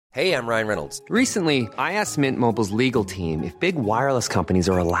Hey, I'm Ryan Reynolds. Recently, I asked Mint Mobile's legal team if big wireless companies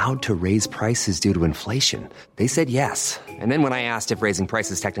are allowed to raise prices due to inflation. They said yes. And then when I asked if raising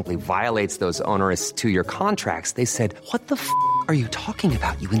prices technically violates those onerous two-year contracts, they said, "What the f*** are you talking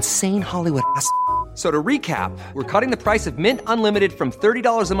about, you insane Hollywood ass?" So to recap, we're cutting the price of Mint Unlimited from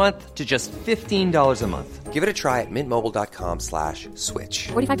 $30 a month to just $15 a month. Give it a try at mintmobile.com/switch.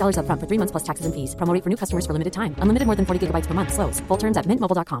 $45 up front for 3 months plus taxes and fees. Promo rate for new customers for limited time. Unlimited more than 40 gigabytes per month. Slows full terms at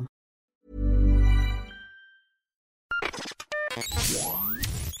mintmobile.com.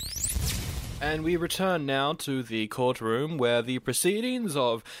 And we return now to the courtroom where the proceedings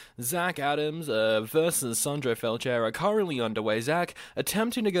of Zach Adams versus Sandro Felcher are currently underway. Zach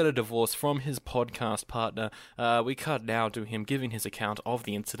attempting to get a divorce from his podcast partner. We cut now to him giving his account of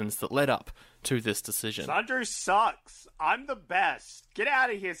the incidents that led up to this decision. Sandro sucks. I'm the best. Get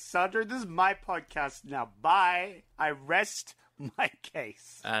out of here, Sandro. This is my podcast now. Bye. I rest my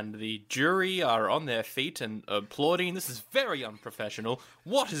case. And the jury are on their feet and applauding. This is very unprofessional.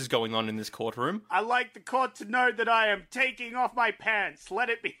 What is going on in this courtroom? I like the court to know that I am taking off my pants. Let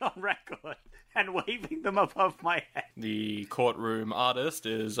it be on record. And waving them above my head. The courtroom artist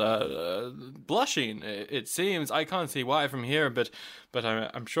is blushing. It seems. I can't see why from here, but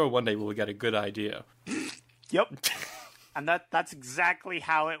I'm sure one day we'll get a good idea. Yep. And that's exactly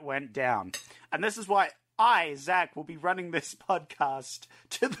how it went down. And this is why I, Zach, will be running this podcast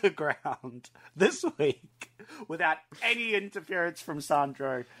to the ground this week without any interference from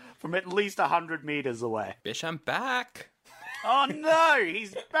Sandro from at least 100 meters away. Bish, I'm back. Oh no,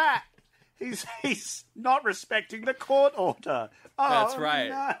 he's back. He's not respecting the court order. Oh, that's right.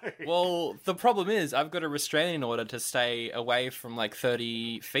 No. Well, the problem is I've got a restraining order to stay away from like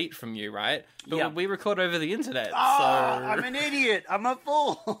 30 feet from you, right? But Yep. we record over the internet, Oh, so... I'm an idiot. I'm a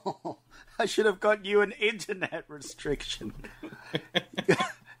fool. I should have got you an internet restriction. You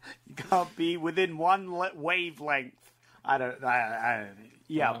can't be within one wavelength.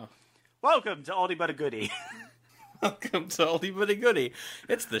 Yeah. Oh. Welcome to Oldie But a Goodie. Welcome to Oldie But a Goodie.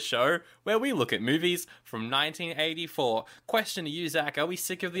 It's the show where we look at movies from 1984. Question to you, Zach, are we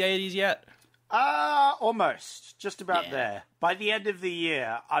sick of the 80s yet? Almost. Just about there. By the end of the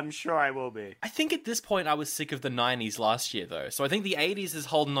year, I'm sure I will be. I think at this point I was sick of the 90s last year, though. So I think the 80s is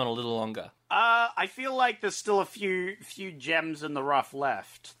holding on a little longer. I feel like there's still a few gems in the rough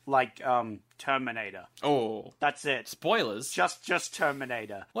left. Like, Terminator. Oh. That's it. Spoilers. Just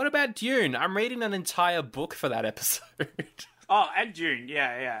Terminator. What about Dune? I'm reading an entire book for that episode. Oh, and Dune.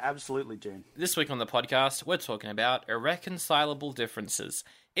 Yeah, absolutely Dune. This week on the podcast, we're talking about Irreconcilable Differences.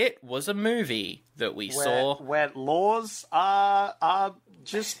 It was a movie that we saw. Where laws are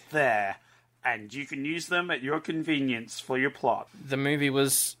just there, and you can use them at your convenience for your plot. The movie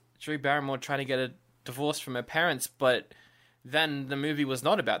was Drew Barrymore trying to get a divorce from her parents, but then the movie was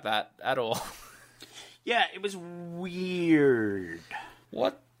not about that at all. Yeah, it was weird.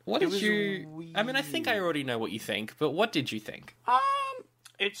 What did you... Weird. I mean, I think I already know what you think, but what did you think?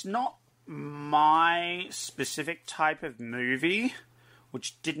 It's not my specific type of movie,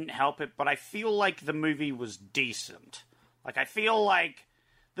 which didn't help it, but I feel like the movie was decent. Like, I feel like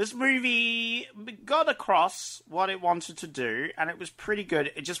this movie got across what it wanted to do, and it was pretty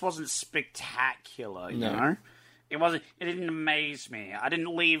good. It just wasn't spectacular, you know? It didn't amaze me. I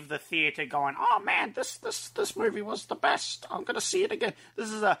didn't leave the theater going, oh man, this movie was the best. I'm gonna see it again.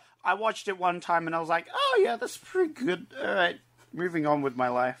 I watched it one time and I was like, oh yeah, that's pretty good. Alright, moving on with my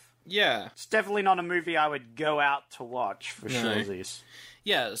life. Yeah. It's definitely not a movie I would go out to watch, for sure.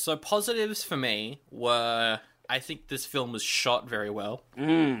 Yeah, so positives for me were, I think this film was shot very well.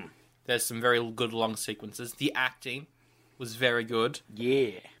 There's some very good long sequences. The acting was very good.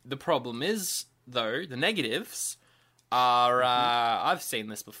 Yeah. The problem is, though, the negatives are, I've seen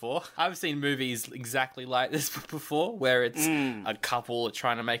this before. I've seen movies exactly like this before, where it's a couple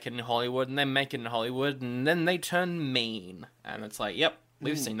trying to make it in Hollywood, and they make it in Hollywood, and then they turn mean. And it's like, yep,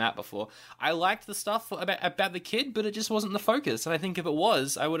 we've seen that before. I liked the stuff about the kid, but it just wasn't the focus. And I think if it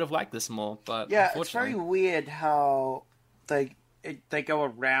was, I would have liked this more. But yeah, it's very weird how they go a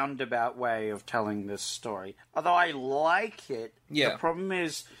roundabout way of telling this story. Although I like it, the problem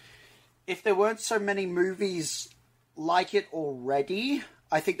is, if there weren't so many movies like it already,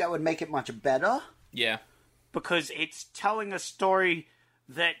 I think that would make it much better. Yeah. Because it's telling a story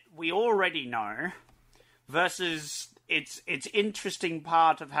that we already know versus its interesting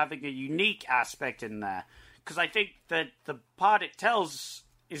part of having a unique aspect in there. Because I think that the part it tells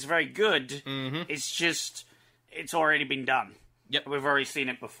is very good. It's just, it's already been done. Yep. We've already seen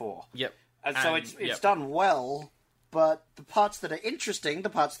it before. Yep. And so it's done well, but the parts that are interesting, the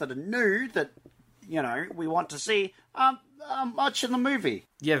parts that are new, that we want to see much in the movie.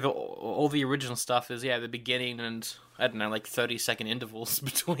 Yeah, all the original stuff is, the beginning and, I don't know, like 30-second intervals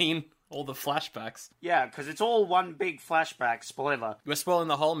between all the flashbacks. Yeah, because it's all one big flashback. Spoiler. We're spoiling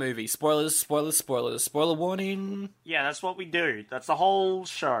the whole movie. Spoilers, spoilers, spoilers. Spoiler warning. Yeah, that's what we do. That's the whole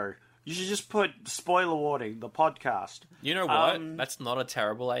show. You should just put spoiler warning, the podcast. You know what? That's not a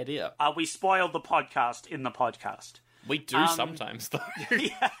terrible idea. We spoiled the podcast in the podcast. We do sometimes, though.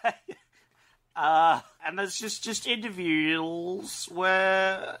 And there's just interviews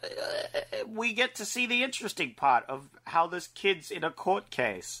where we get to see the interesting part of how this kid's in a court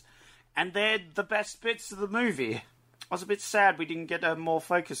case. And they're the best bits of the movie. I was a bit sad we didn't get a more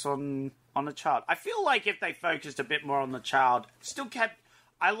focus on the child. I feel like if they focused a bit more on the child,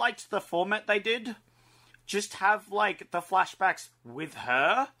 I liked the format they did. Just have, like, the flashbacks with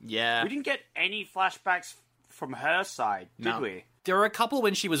her. Yeah. We didn't get any flashbacks from her side, did we? There were a couple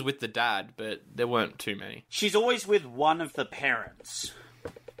when she was with the dad, but there weren't too many. She's always with one of the parents.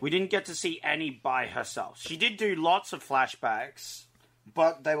 We didn't get to see any by herself. She did do lots of flashbacks,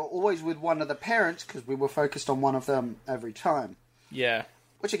 but they were always with one of the parents because we were focused on one of them every time. Yeah.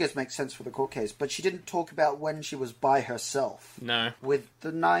 Which I guess makes sense for the court case. But she didn't talk about when she was by herself. No. With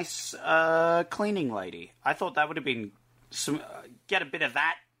the nice cleaning lady. I thought that would have been some get a bit of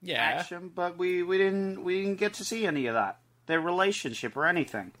that action, but we didn't get to see any of that. Their relationship or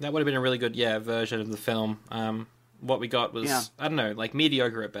anything. That would have been a really good, version of the film. What we got was, I don't know, like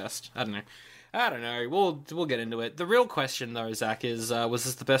mediocre at best. I don't know. We'll get into it. The real question, though, Zach, is was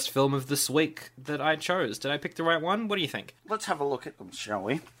this the best film of this week that I chose? Did I pick the right one? What do you think? Let's have a look at them, shall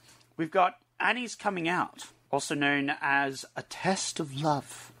we? We've got Annie's Coming Out, also known as A Test of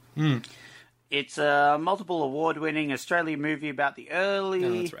Love. It's a multiple award-winning Australian movie about the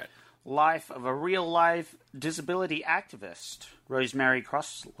early life of a real-life disability activist, Rosemary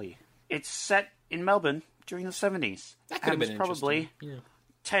Crossley. It's set in Melbourne during the 70s. That could have been probably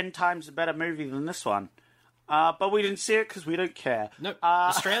 10 times a better movie than this one. But we didn't see it because we don't care. No,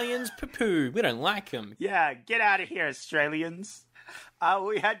 Australians, poo-poo. We don't like them. Yeah, get out of here, Australians.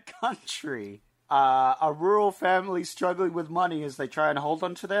 We had Country. A rural family struggling with money as they try and hold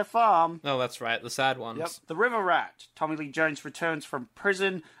on to their farm. Oh, that's right, the sad ones. Yep. The River Rat. Tommy Lee Jones returns from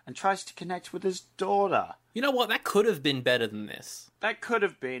prison and tries to connect with his daughter. You know what? That could have been better than this. That could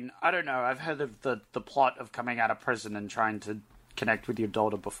have been. I don't know. I've heard of the plot of coming out of prison and trying to connect with your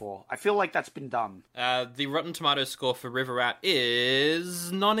daughter before. I feel like that's been done. The Rotten Tomatoes score for River Rat is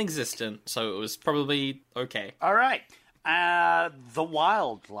non-existent, so it was probably okay. All right. The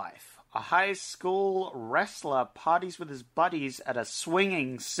Wildlife. A high school wrestler parties with his buddies at a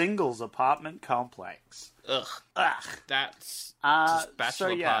swinging singles apartment complex. Ugh. That's just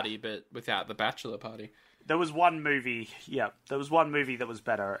bachelor party, but without the bachelor party. There was one movie, that was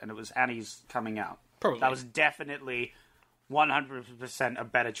better, and it was Annie's Coming Out. Probably. That was definitely 100% a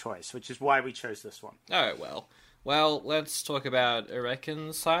better choice, which is why we chose this one. Oh, well. Well, let's talk about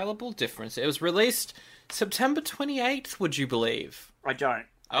Irreconcilable Difference. It was released September 28th, would you believe? I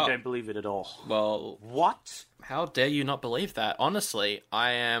don't believe it at all. Well... What? How dare you not believe that? Honestly,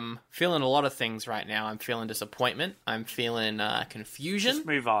 I am feeling a lot of things right now. I'm feeling disappointment. I'm feeling confusion. Just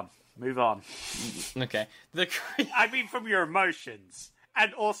move on. Move on. Okay. I mean, from your emotions.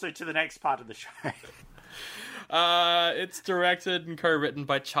 And also to the next part of the show. It's directed and co-written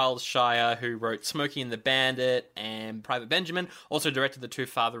by Charles Shire, who wrote Smokey and the Bandit and Private Benjamin. Also directed the two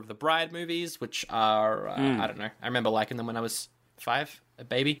Father of the Bride movies, which are, I don't know. I remember liking them when I was 5, a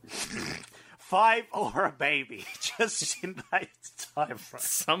baby. 5 or a baby, just in that time frame.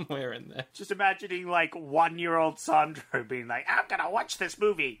 Somewhere in there. Just imagining, like, 1-year-old Sandro being like, I'm gonna watch this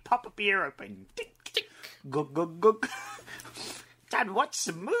movie, pop a beer open, tick, tick, gook, gook, gook. Dad, watch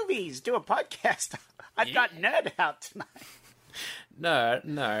some movies, do a podcast. I've got Nerd Out tonight.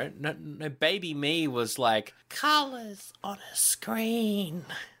 No, baby me was like, colors on a screen.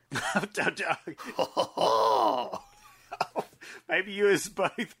 Maybe you was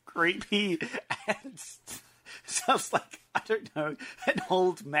both creepy and sounds like, I don't know, an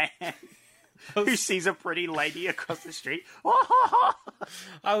old man who sees a pretty lady across the street.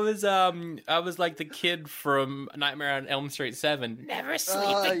 I was like the kid from Nightmare on Elm Street 7. Never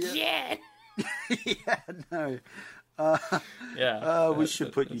sleep again. We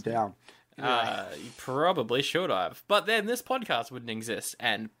should put you down. You probably should have. But then this podcast wouldn't exist,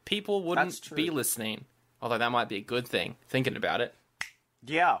 and people wouldn't be listening. Although that might be a good thing, thinking about it.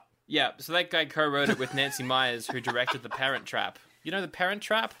 Yeah. Yeah, so that guy co-wrote it with Nancy Myers, who directed The Parent Trap. You know The Parent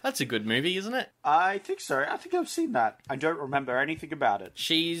Trap? That's a good movie, isn't it? I think so. I think I've seen that. I don't remember anything about it.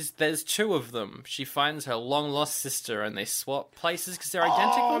 There's two of them. She finds her long-lost sister and they swap places because they're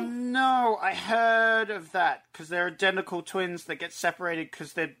identical. Oh, no, I heard of that, because they're identical twins that get separated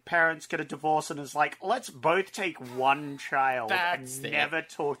because their parents get a divorce and it's like, let's both take one child That's and it. never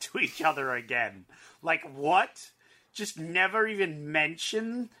talk to each other again. Like, what? Just never even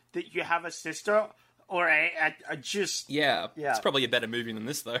mention that you have a sister? Or just... Yeah, Yeah. it's probably a better movie than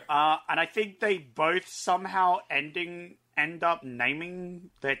this, though. and I think they both somehow end up naming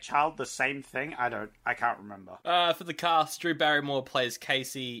their child the same thing. I can't remember. For the cast, Drew Barrymore plays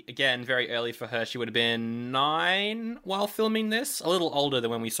Casey. Again, very early for her. She would have been 9 while filming this. A little older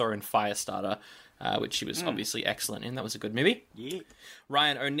than when we saw her in Firestarter, which she was obviously excellent in. That was a good movie. Yeah.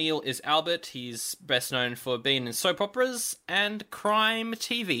 Ryan O'Neill is Albert. He's best known for being in soap operas and crime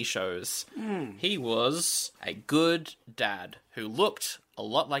TV shows. He was a good dad who looked a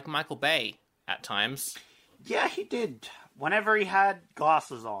lot like Michael Bay at times. Yeah, he did. Whenever he had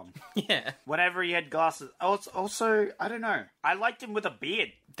glasses on. Yeah. Whenever he had glasses. Also, I don't know. I liked him with a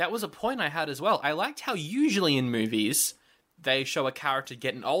beard. That was a point I had as well. I liked how usually in movies they show a character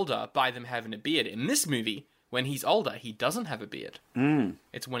getting older by them having a beard. In this movie, when he's older, he doesn't have a beard.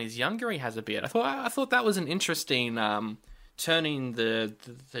 It's when he's younger he has a beard. I thought that was an interesting turning the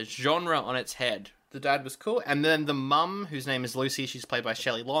genre on its head. The dad was cool. And then the mum, whose name is Lucy, she's played by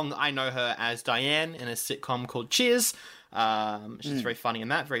Shelley Long. I know her as Diane in a sitcom called Cheers. She's very funny in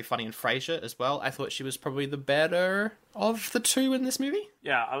that, very funny in Frasier as well. I thought she was probably the better of the two in this movie.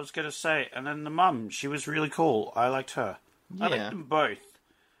 Yeah, I was going to say. And then the mum, she was really cool. I liked her. I liked them both.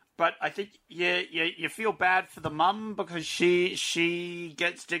 But I think you feel bad for the mum because she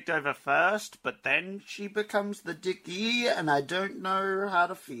gets dicked over first, but then she becomes the dicky, and I don't know how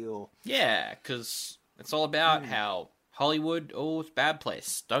to feel. Yeah, because it's all about how Hollywood, it's a bad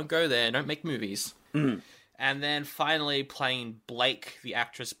place. Don't go there. Don't make movies. And then finally playing Blake, the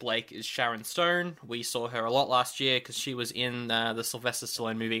actress Blake, is Sharon Stone. We saw her a lot last year because she was in the Sylvester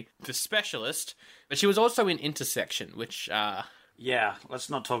Stallone movie, The Specialist. But she was also in Intersection, which... Yeah, let's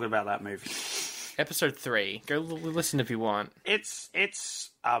not talk about that movie. Episode 3. Go listen if you want. It's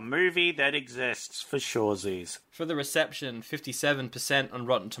a movie that exists for shoresies. For the reception, 57% on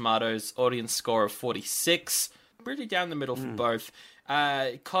Rotten Tomatoes, audience score of 46. Pretty down the middle for both.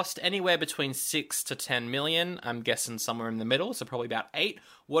 It cost anywhere between 6 to 10 million. I'm guessing somewhere in the middle, so probably about 8.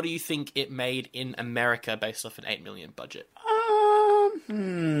 What do you think it made in America based off an 8 million budget?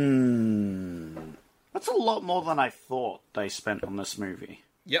 That's a lot more than I thought they spent on this movie.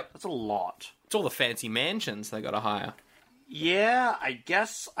 Yep. That's a lot. It's all the fancy mansions they got to hire. Yeah, I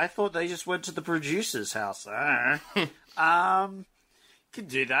guess I thought they just went to the producer's house. Could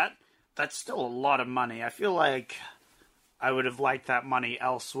do that. That's still a lot of money. I feel like I would have liked that money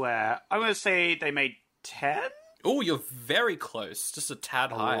elsewhere. I'm going to say they made 10? Oh, you're very close. Just a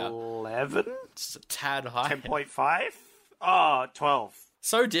tad higher. 11? Just a tad higher. 10.5? Oh, 12.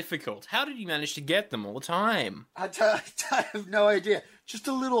 So difficult. How did you manage to get them all the time? I have no idea. Just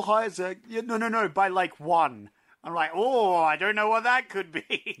a little higher, Zach. Yeah, no, by like 1. I'm like, I don't know what that could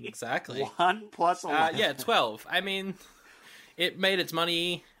be. Exactly. 1 plus 11. Yeah, 12. I mean, it made its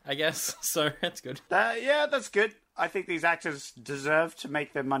money, I guess, so that's good. Yeah, that's good. I think these actors deserve to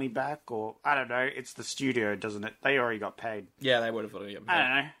make their money back, or, I don't know, it's the studio, doesn't it? They already got paid. Yeah, they would have already gotten paid. I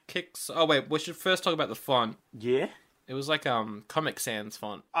don't know. Kicks. Oh, wait, we should first talk about the font. Yeah? It was like Comic Sans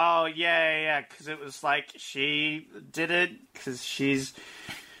font. Oh, yeah, because it was like she did it because she's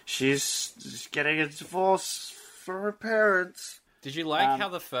getting a divorce from her parents. Did you like how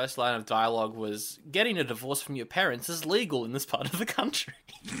the first line of dialogue was, getting a divorce from your parents is legal in this part of the country?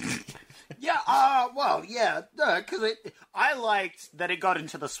 Yeah, because I liked that it got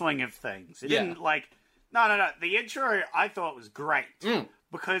into the swing of things. It didn't no. The intro I thought was great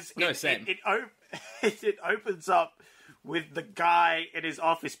because it opens up with the guy in his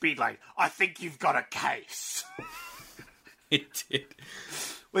office being like, "I think you've got a case." It did,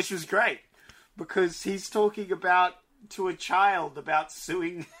 which was great because he's talking to a child about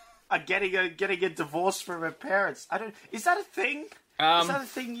suing, getting a divorce from her parents. Is that a thing? Is that a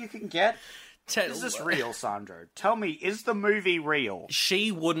thing you can get? Is this real, Sandro? Tell me, is the movie real?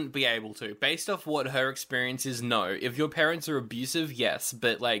 She wouldn't be able to. Based off what her experience is, no. If your parents are abusive, yes.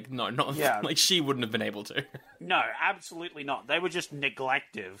 But, no, not... Yeah. She wouldn't have been able to. No, absolutely not. They were just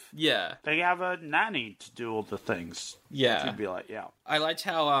neglective. Yeah. They have a nanny to do all the things. Yeah. She'd be like, yeah. I liked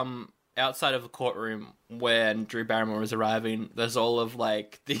how, outside of the courtroom, when Drew Barrymore is arriving, there's all of,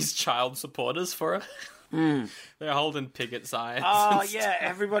 these child supporters for her. They're holding picket signs. Oh yeah,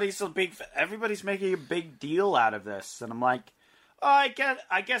 everybody's making a big deal out of this, and I'm like, I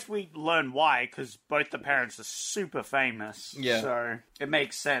guess we learn why, because both the parents are super famous. Yeah. So it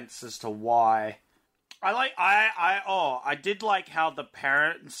makes sense as to why. I did like how the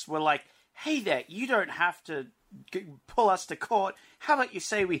parents were like, "Hey there, you don't have to pull us to court. How about you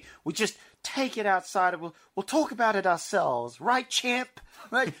say we just take it outside and we'll talk about it ourselves, right, champ?"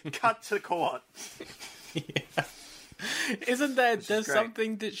 Right? Cut to court. Isn't there's great.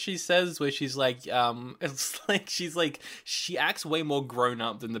 Something that she says where she's like, it's like she acts way more grown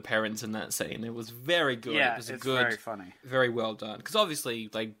up than the parents in that scene. It was very good. Yeah, it was it's good, very funny, very well done. Because obviously,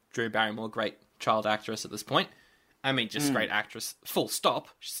 like Drew Barrymore, great child actress at this point. I mean, just great actress. Full stop.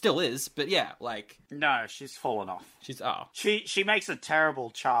 She still is, but yeah, like no, she's fallen off. She makes a terrible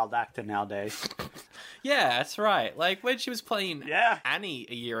child actor nowadays. Yeah, that's right. Like when she was playing Annie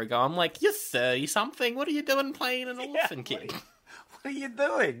a year ago, I'm like, "You're 30-something. What are you doing playing an orphan kid? What are you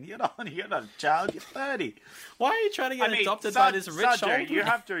doing? You're not a child. You're 30. Why are you trying to get adopted by this rich Sanjay, old? You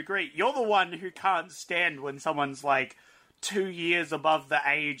have to agree. You're the one who can't stand when someone's like 2 years above the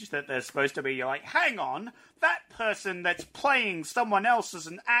age that they're supposed to be. You're like, hang on, that person that's playing someone else as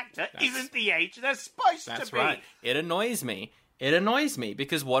an actor isn't the age they're supposed to be. That's right. It annoys me. It annoys me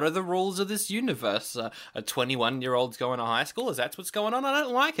because what are the rules of this universe? A 21-year-old's going to high school? Is that what's going on? I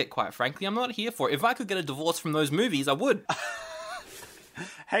don't like it, quite frankly. I'm not here for it. If I could get a divorce from those movies, I would.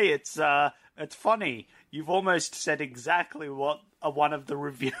 Hey, it's funny. You've almost said exactly what one of the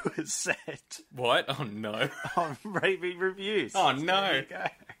reviewers said. What? Oh, no. On Raving Reviews. Oh, no.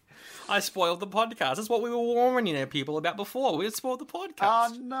 I spoiled the podcast. That's what we were warning people about before. We had spoiled the podcast.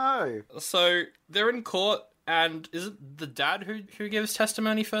 Oh, no. So, they're in court, and is it the dad who gives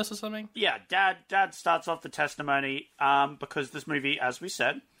testimony first or something? Yeah, Dad starts off the testimony, because this movie, as we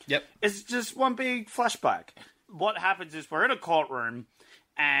said, is just one big flashback. What happens is we're in a courtroom,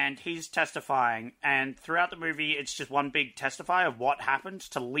 and he's testifying, and throughout the movie, it's just one big testify of what happened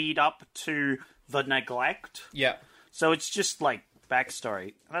to lead up to the neglect. Yeah. So it's just like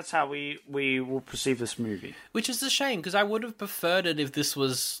backstory. That's how we will perceive this movie. Which is a shame, because I would have preferred it if this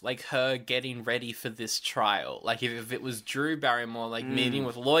was like her getting ready for this trial. Like if it was Drew Barrymore, like meeting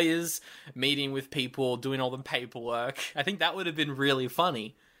with lawyers, meeting with people, doing all the paperwork. I think that would have been really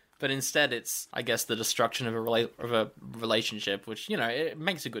funny. But instead, it's, I guess, the destruction of a relationship, which, you know, it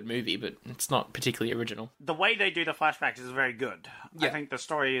makes a good movie, but it's not particularly original. The way they do the flashbacks is very good. Yeah. I think the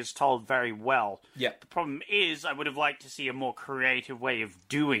story is told very well. Yeah. The problem is, I would have liked to see a more creative way of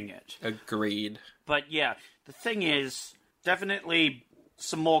doing it. Agreed. But yeah, the thing is, definitely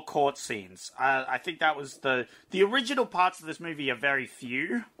some more court scenes. I think that was the original parts of this movie are very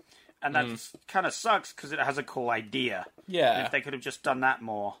few. And that kind of sucks because it has a cool idea. Yeah. If they could have just done that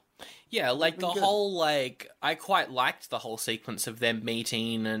more. Yeah, like the whole, like, I quite liked the whole sequence of them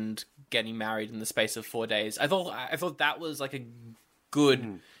meeting and getting married in the space of 4 days. I thought that was like a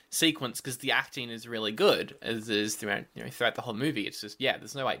good sequence because the acting is really good as is throughout the whole movie. It's just,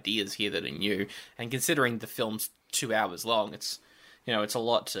 there's no ideas here that are new. And considering the film's 2 hours long, it's, it's a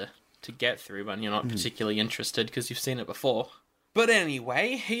lot to get through when you're not particularly interested because you've seen it before. But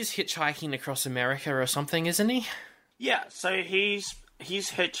anyway, he's hitchhiking across America or something, isn't he? Yeah, so he's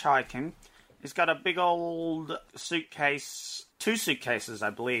hitchhiking. He's got a big old suitcase, 2 suitcases, I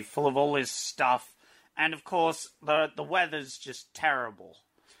believe, full of all his stuff. And, of course, the weather's just terrible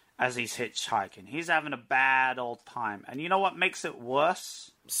as he's hitchhiking. He's having a bad old time. And you know what makes it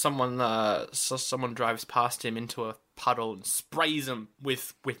worse? Someone drives past him into a puddle and sprays him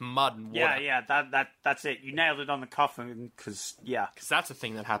with mud and water. Yeah, that's it. You nailed it on the coffin, because that's a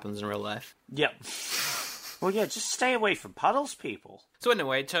thing that happens in real life. Yep. Well, yeah, just stay away from puddles, people. So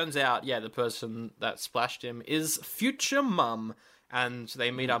anyway, it turns out, the person that splashed him is future mum. And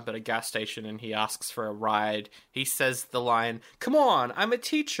they meet up at a gas station and he asks for a ride. He says the line, "Come on, I'm a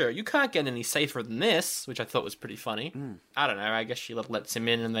teacher. You can't get any safer than this," which I thought was pretty funny. I don't know, I guess she lets him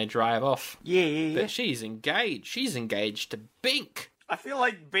in and they drive off. Yeah. But she's engaged. She's engaged to Bink. I feel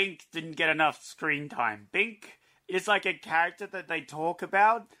like Bink didn't get enough screen time. Bink is like a character that they talk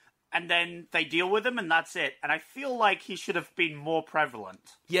about and then they deal with him and that's it. And I feel like he should have been more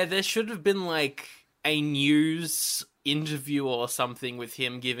prevalent. Yeah, there should have been like a news interview or something with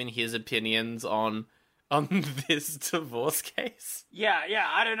him giving his opinions on this divorce case. Yeah,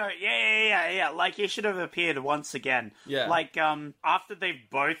 I don't know. Yeah. Like, he should have appeared once again. Yeah. Like, after they've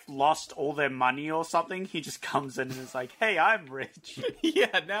both lost all their money or something, he just comes in and is like, "Hey, I'm rich."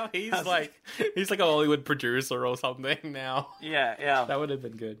 Yeah, now he's like a Hollywood producer or something now. Yeah. That would have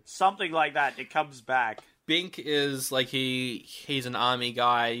been good. Something like that. It comes back. Bink is like he's an army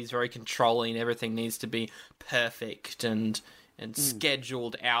guy. He's very controlling. Everything needs to be perfect and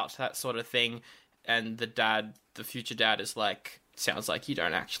scheduled out, that sort of thing. And the future dad is like, sounds like you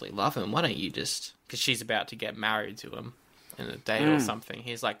don't actually love him. Why don't you just... Because she's about to get married to him in a day or something.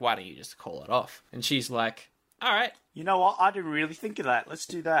 He's like, why don't you just call it off? And she's like, all right. You know what? I didn't really think of that. Let's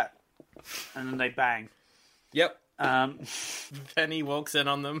do that. And then they bang. Yep. Um, Then he walks in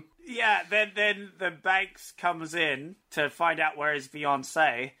on them. yeah, then the Banks comes in to find out where his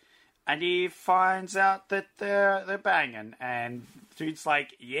fiancée, and he finds out that they're banging, and dude's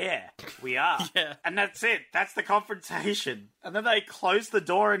like, yeah, we are. Yeah. And that's it. That's the confrontation. And then they close the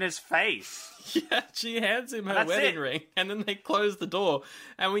door in his face. Yeah, she hands him her That's wedding it. ring, and then they close the door,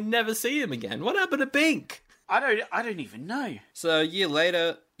 and we never see him again. What happened to Bink? I don't even know. So a year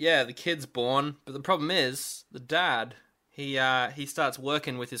later, yeah, the kid's born, but the problem is the dad. He starts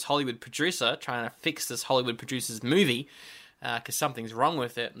working with his Hollywood producer, trying to fix this Hollywood producer's movie because something's wrong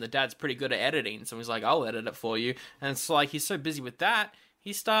with it. And the dad's pretty good at editing, so he's like, "I'll edit it for you." And it's like he's so busy with that,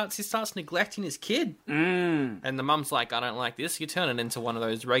 he starts neglecting his kid. And the mum's like, "I don't like this. You're turning into one of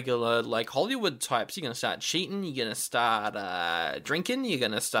those regular like Hollywood types. You're gonna start cheating. You're gonna start drinking. You're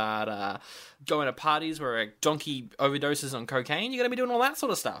gonna start going to parties where a donkey overdoses on cocaine. You're gonna be doing all that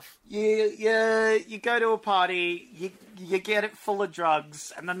sort of stuff." You go to a party, you get it full of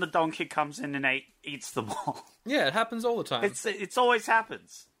drugs, and then the donkey comes in and eats them all. Yeah, it happens all the time. It's always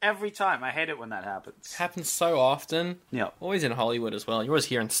happens. Every time. I hate it when that happens. Happens so often. Yeah. Always in Hollywood as well. You're always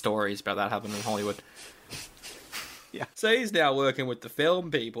hearing stories about that happening in Hollywood. Yeah. So he's now working with the film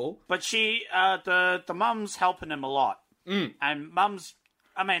people. But the mum's helping him a lot. And mum's,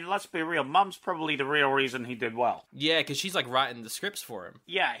 I mean, let's be real, mum's probably the real reason he did well. Yeah, because she's like writing the scripts for him.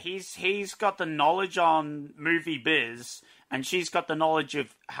 Yeah, he's got the knowledge on movie biz, and she's got the knowledge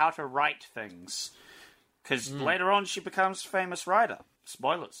of how to write things. Because later on, she becomes a famous writer.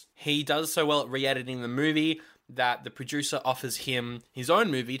 Spoilers. He does so well at re-editing the movie that the producer offers him his own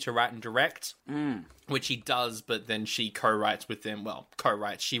movie to write and direct, which he does, but then she co-writes with him. Well,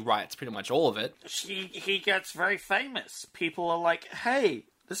 co-writes. She writes pretty much all of it. He gets very famous. People are like, hey,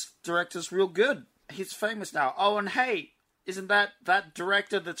 this director's real good. He's famous now. Oh, and hey, isn't that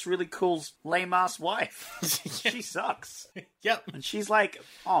director that's really cool's lame-ass wife? She sucks. Yep. And she's like,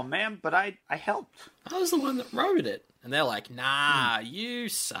 oh, man, but I helped. I was the one that wrote it. And they're like, nah, you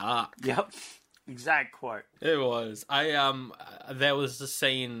suck. Yep. Exact quote. It was. There was a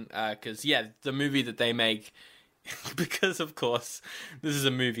scene, because, the movie that they make, because, of course, this is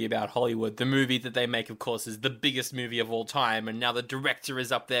a movie about Hollywood. The movie that they make, of course, is the biggest movie of all time, and now the director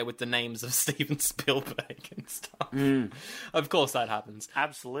is up there with the names of Steven Spielberg and stuff. Of course that happens.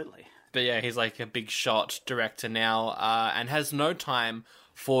 Absolutely. But yeah, he's like a big shot director now, and has no time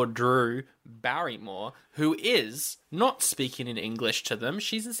for Drew Barrymore, who is not speaking in English to them.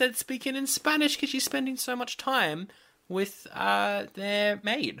 She's instead speaking in Spanish because she's spending so much time with their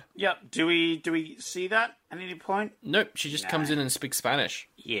maid. Yep. Do we see that at any point? Nope, she just comes in and speaks Spanish.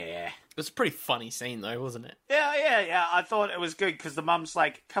 Yeah. It was a pretty funny scene, though, wasn't it? Yeah. I thought it was good because the mum's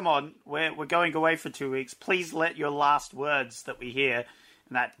like, come on, we're going away for 2 weeks. Please let your last words that we hear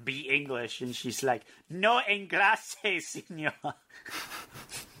that be English. And she's like, no inglés, señor.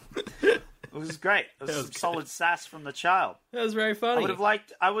 It was great. It was some solid sass from the child. That was very funny.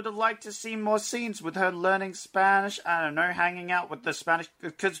 I would have liked to see more scenes with her learning Spanish. I don't know, hanging out with the Spanish,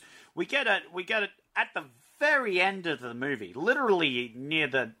 because we get it at the very end of the movie, literally near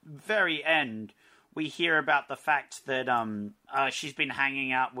the very end. We hear about the fact that she's been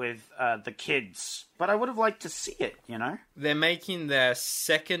hanging out with the kids, but I would have liked to see it. You know, they're making their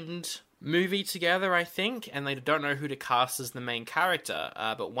second movie together, I think, and they don't know who to cast as the main character.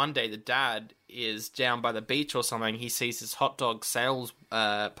 But one day the dad is down by the beach or something. He sees this hot dog sales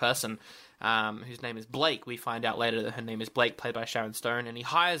person whose name is Blake. We find out later that her name is Blake, played by Sharon Stone, and he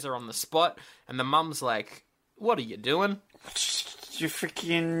hires her on the spot. And the mum's like, "What are you doing? You're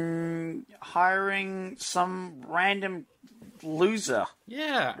freaking hiring some random loser.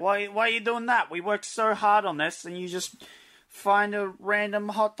 Yeah. Why are you doing that? We worked so hard on this, and you just find a random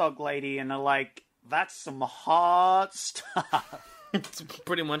hot dog lady and are like, that's some hot stuff." It's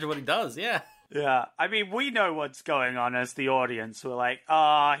pretty much what he does, yeah. Yeah, I mean, we know what's going on as the audience. We're like,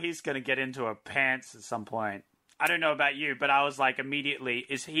 he's going to get into her pants at some point. I don't know about you, but I was like immediately,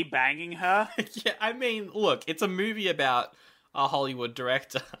 is he banging her? Yeah, I mean, look, it's a movie about a Hollywood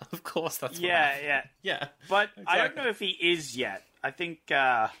director. Of course that's what happened. Yeah. But exactly. I don't know if he is yet. I think,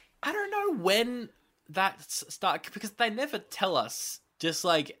 I don't know when that starts, because they never tell us. Just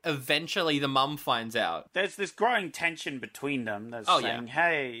like eventually the mum finds out. There's this growing tension between them. That's Oh, saying, yeah.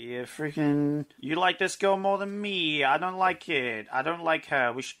 hey, you like this girl more than me. I don't like it. I don't like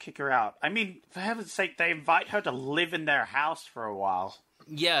her. We should kick her out. I mean, for heaven's sake, they invite her to live in their house for a while.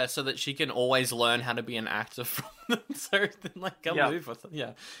 Yeah, so that she can always learn how to be an actor from them. So then, like, a move with them.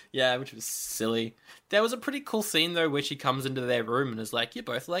 Yeah, which was silly. There was a pretty cool scene though where she comes into their room and is like, "You're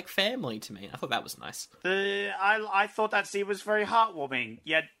both like family to me." I thought that was nice. I thought that scene was very heartwarming.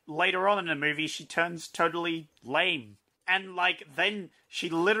 Yet later on in the movie, she turns totally lame, and like then she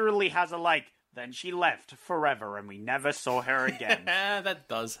literally has a like. Then she left forever, and we never saw her again. That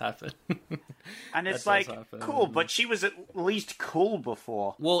does happen. And it's like, cool, but she was at least cool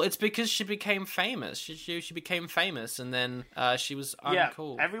before. Well, it's because she became famous. She became famous, and then she was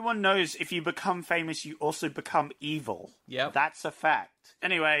uncool. Yeah, everyone knows if you become famous, you also become evil. Yep. That's a fact.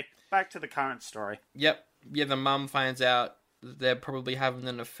 Anyway, back to the current story. Yep. Yeah, the mum finds out they're probably having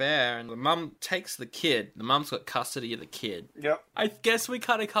an affair, and the mum takes the kid. The mum's got custody of the kid. Yep. I guess we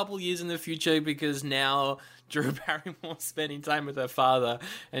cut a couple years in the future because now Drew Barrymore's spending time with her father,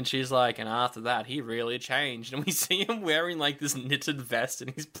 and she's like, and after that, he really changed. And we see him wearing like this knitted vest, and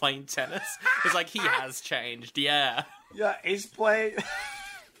he's playing tennis. It's like, he has changed, yeah. Yeah, he's playing...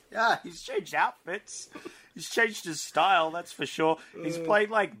 Yeah, he's changed outfits. He's changed his style, that's for sure. He's played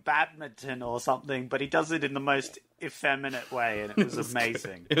like badminton or something, but he does it in the most effeminate way, and it was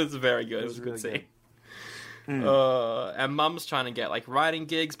amazing. It was very good. It was a good really scene. And Mum's trying to get like writing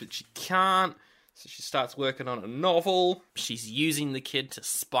gigs, but she can't. So she starts working on a novel. She's using the kid to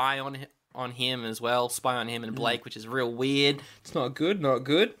spy on him as well, spy on him and Blake, which is real weird. It's not good, not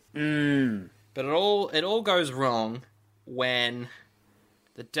good. But it all goes wrong when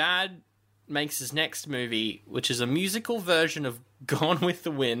the dad makes his next movie, which is a musical version of Gone with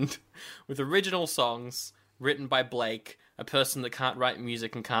the Wind, with original songs written by Blake, a person that can't write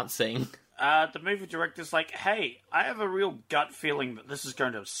music and can't sing. The movie director's like, hey, I have a real gut feeling that this is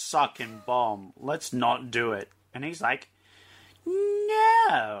going to suck and bomb. Let's not do it. And he's like,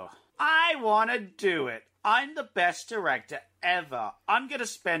 no, I want to do it. I'm the best director ever. I'm going to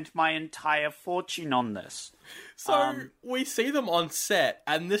spend my entire fortune on this. So we see them on set,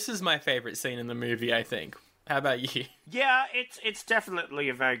 and this is my favorite scene in the movie, I think. How about you? Yeah, it's definitely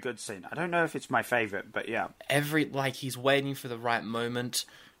a very good scene. I don't know if it's my favorite, but yeah. He's waiting for the right moment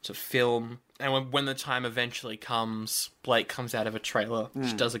to film, and when the time eventually comes, Blake comes out of a trailer.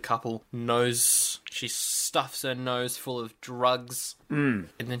 She does a couple she stuffs her nose full of drugs, and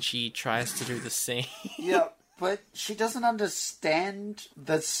then she tries to do the scene. Yeah, but she doesn't understand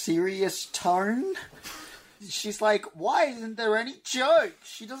the serious tone. She's like, why isn't there any jokes?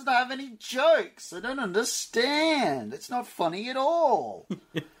 She doesn't have any jokes. I don't understand. It's not funny at all.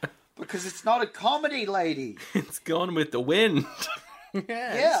 Because it's not a comedy, lady. It's Gone with the Wind.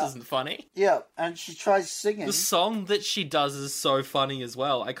 Yeah, this isn't funny. Yeah, and she tries singing. The song that she does is so funny as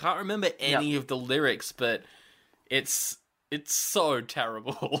well. I can't remember any of the lyrics, but it's so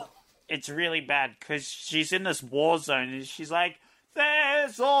terrible. It's really bad because she's in this war zone and she's like,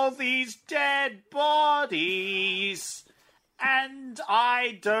 there's all these dead bodies and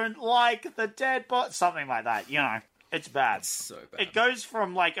I don't like the dead bodies. Something like that, you know. It's bad. It's so bad. It goes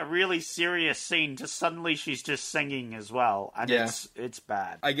from like a really serious scene to suddenly she's just singing as well, and it's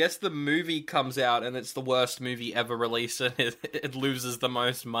bad. I guess the movie comes out and it's the worst movie ever released, and it loses the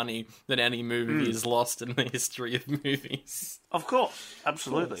most money that any movie has lost in the history of movies. Of course,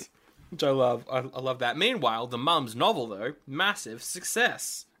 absolutely. Which I love. I love that. Meanwhile, the Mum's novel, though, massive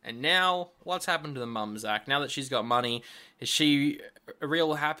success. And now, what's happened to the Mum, Zach? Now that she's got money, is she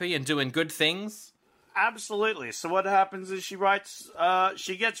real happy and doing good things? Absolutely. So what happens is she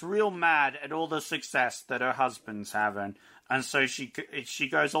gets real mad at all the success that her husband's having. And so she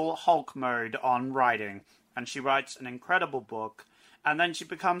goes all Hulk mode on writing. And she writes an incredible book. And then she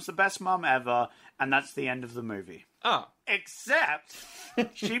becomes the best mum ever. And that's the end of the movie. Oh. Except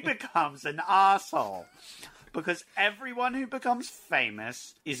she becomes an arsehole. Because everyone who becomes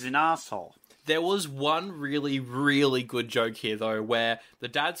famous is an arsehole. There was one really, really good joke here, though, where the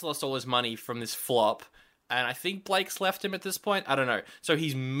dad's lost all his money from this flop, and I think Blake's left him at this point. I don't know. So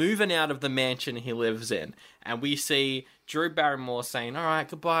he's moving out of the mansion he lives in, and we see Drew Barrymore saying, all right,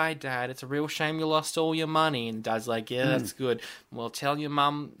 goodbye, Dad. It's a real shame you lost all your money. And Dad's like, yeah, that's good. Well, tell your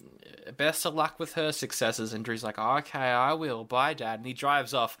mum best of luck with her successes. And Drew's like, oh, okay, I will. Bye, Dad. And he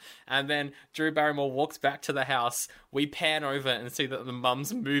drives off. And then Drew Barrymore walks back to the house. We pan over and see that the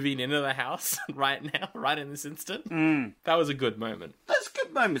mum's moving into the house right now, right in this instant. That was a good moment. There's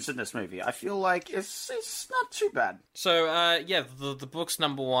good moments in this movie. I feel like it's not too bad. So, the book's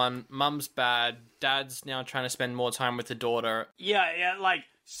number one. Mum's bad. Dad's now trying to spend more time with the daughter.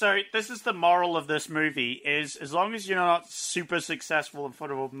 So this is the moral of this movie, is as long as you're not super successful and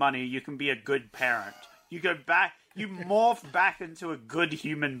full of money, you can be a good parent. You go back, you morph back into a good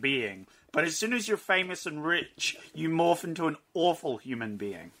human being. But as soon as you're famous and rich, you morph into an awful human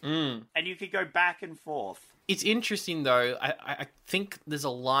being. And you could go back and forth. It's interesting, though. I think there's a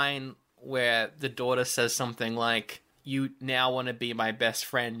line where the daughter says something like, you now want to be my best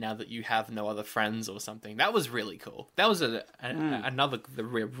friend now that you have no other friends or something. That was really cool. That was another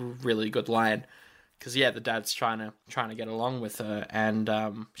really good line. Because, yeah, the dad's trying to get along with her, and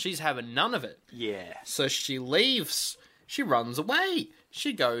she's having none of it. Yeah. So she leaves. She runs away.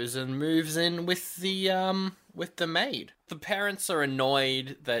 She goes and moves in with the maid. The parents are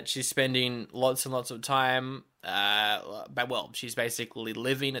annoyed that she's spending lots and lots of time. She's basically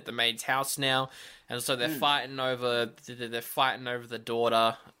living at the maid's house now, and so they're fighting over the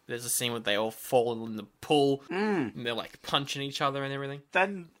daughter. There's a scene where they all fall in the pool, and they're like punching each other and everything.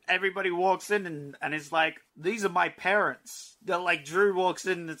 Then everybody walks in and is like, "These are my parents." They're like, Drew walks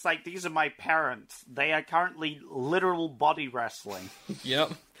in and it's like, "These are my parents. They are currently literal body wrestling."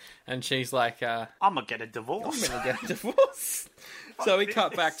 Yep. And she's like, I'm gonna get a divorce. I'm gonna get a divorce. So we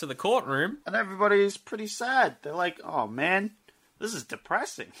cut back to the courtroom. And everybody's pretty sad. They're like, "Oh man, this is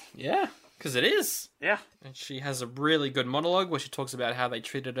depressing." Yeah, because it is. Yeah. And she has a really good monologue where she talks about how they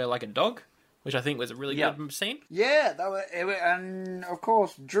treated her like a dog, which I think was a really good scene. Yeah, and of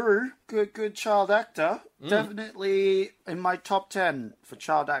course, Drew, good child actor. Definitely in my top 10 for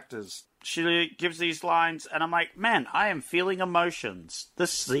child actors. She gives these lines, and I'm like, man, I am feeling emotions.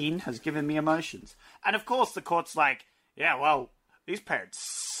 This scene has given me emotions. And of course, the court's like, yeah, well, these parents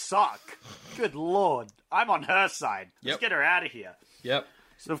suck. Good lord. I'm on her side. Let's get her out of here. Yep.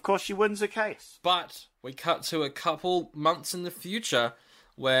 So, of course, she wins the case. But we cut to a couple months in the future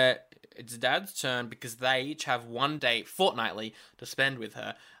where it's Dad's turn because they each have one day fortnightly to spend with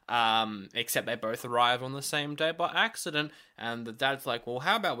her. Except they both arrive on the same day by accident, and the dad's like, well,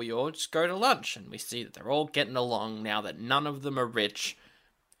 how about we all just go to lunch? And we see that they're all getting along now that none of them are rich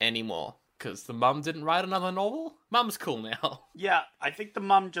anymore. Because the mum didn't write another novel? Mum's cool now. Yeah, I think the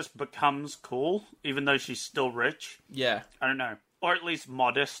mum just becomes cool, even though she's still rich. Yeah. I don't know. Or at least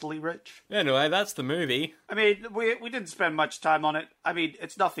modestly rich. Anyway, that's the movie. I mean, we didn't spend much time on it. I mean,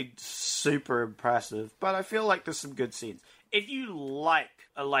 it's nothing super impressive, but I feel like there's some good scenes. If you like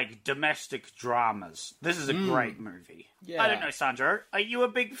domestic dramas, this is a great movie. Yeah. I don't know, Sandro. Are you a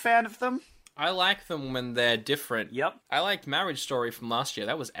big fan of them? I like them when they're different. Yep. I liked Marriage Story from last year.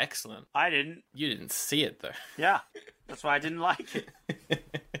 That was excellent. I didn't. You didn't see it, though. Yeah. That's why I didn't like it.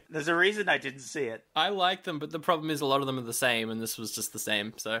 There's a reason I didn't see it. I like them, but the problem is a lot of them are the same, and this was just the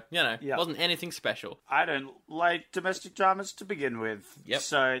same. So, it wasn't anything special. I don't like domestic dramas to begin with. Yep.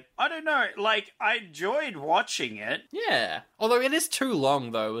 So, I don't know. Like, I enjoyed watching it. Yeah. Although it is too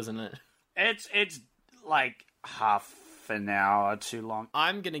long, though, isn't it? It's like half an hour too long.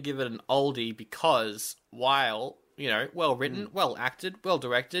 I'm going to give it an oldie because while, well written, well acted, well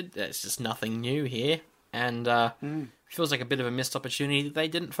directed, there's just nothing new here. And feels like a bit of a missed opportunity that they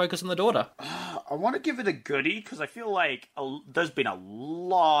didn't focus on the daughter. I want to give it a goodie because I feel like there's been a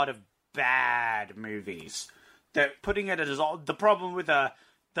lot of bad movies. That putting it as the problem with the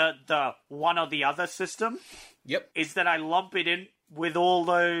one or the other system. Yep. Is that I lump it in with all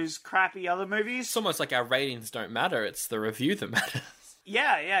those crappy other movies. It's almost like our ratings don't matter. It's the review that matters.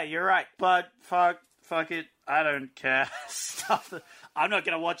 Yeah, you're right. But fuck it. I don't care. I'm not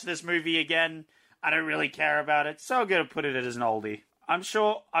going to watch this movie again. I don't really care about it, so I'm gonna put it as an oldie. I'm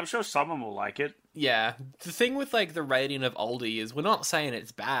sure someone will like it. Yeah, the thing with the rating of oldie is we're not saying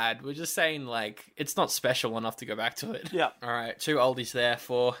it's bad. We're just saying it's not special enough to go back to it. Yeah. All right, 2 oldies there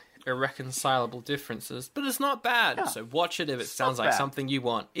for irreconcilable differences, but it's not bad. Yeah. So watch it if it sounds like something you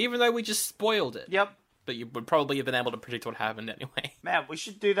want, even though we just spoiled it. Yep. But you would probably have been able to predict what happened anyway. Man, we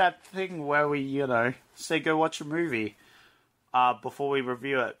should do that thing where we, say go watch a movie before we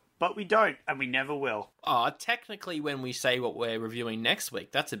review it. But we don't, and we never will. Oh, technically when we say what we're reviewing next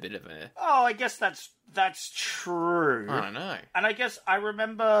week, that's a bit of a... Oh, I guess that's true. I don't know. And I guess I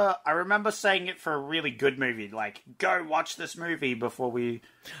remember saying it for a really good movie, like, go watch this movie before we...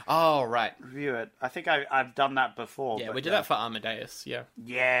 Oh, right. Review it. I think I've done that before. Yeah, we did that for Amadeus, yeah.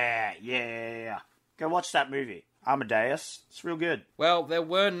 Yeah. Go watch that movie. Amadeus. It's real good. Well, there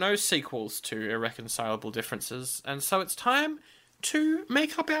were no sequels to Irreconcilable Differences, and so it's time to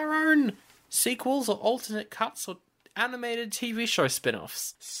make up our own sequels or alternate cuts or animated TV show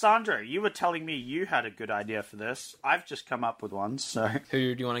spin-offs. Sandro, you were telling me you had a good idea for this. I've just come up with one, so...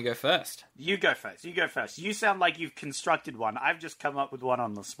 Who do you want to go first? You go first. You sound like you've constructed one. I've just come up with one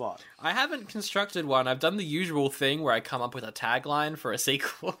on the spot. I haven't constructed one. I've done the usual thing where I come up with a tagline for a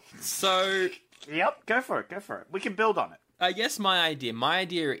sequel. So... Yep, go for it. We can build on it. I guess my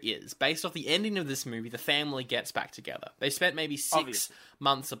idea is, based off the ending of this movie, the family gets back together. They spent maybe 6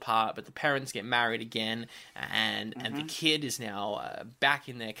 months apart, but the parents get married again, and the kid is now back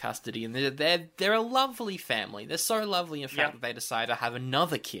in their custody, and they're a lovely family. They're so lovely, in fact, that they decide to have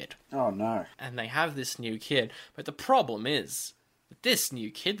another kid. Oh, no. And they have this new kid, but the problem is, that this new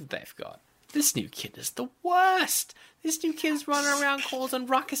kid that they've got, this new kid is the worst. This new kid's running around causing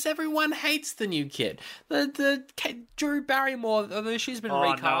ruckus. Everyone hates the new kid. The Drew Barrymore, although she's been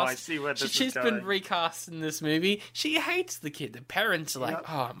recast. No, I see where this she's is going. been recast in this movie. She hates the kid. The parents are like,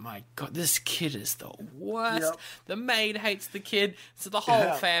 oh my god, this kid is the worst. Yep. The maid hates the kid. So the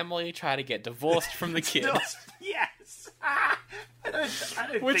whole family try to get divorced from the kid. Yes. I don't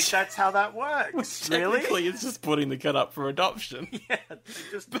think that's how that works. Technically, Really? it's just putting the kid up for adoption. Yeah.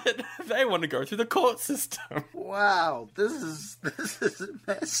 But they want to go through the court system. Wow, this is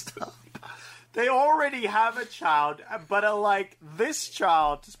messed up. They already have a child, but are like, this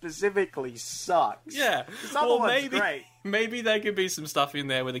child specifically sucks. Yeah. This other one's great. Maybe there could be some stuff in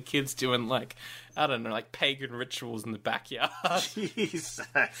there where the kid's doing, like, I don't know, like pagan rituals in the backyard. Jesus.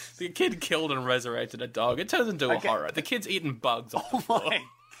 The kid killed and resurrected a dog. It turns into a horror. The kid's eating bugs off the floor. My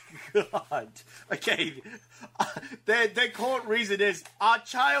God. Okay. Their court reason is, our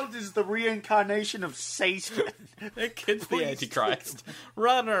child is the reincarnation of Satan. That kid's the Antichrist.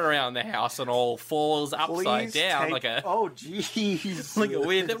 Running around the house on all fours, upside down, like a... Oh, jeez. Like a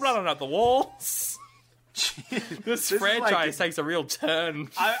weird... They're running up the walls. This franchise takes a real turn.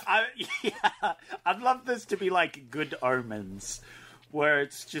 I'd love this to be like Good Omens, where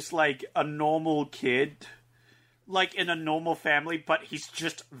it's just like a normal kid, like in a normal family, but he's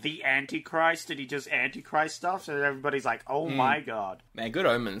just the Antichrist and he does Antichrist stuff, so everybody's like, oh my god. Man, Good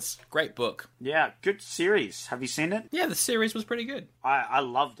Omens. Great book. Yeah, good series. Have you seen it? Yeah, the series was pretty good. I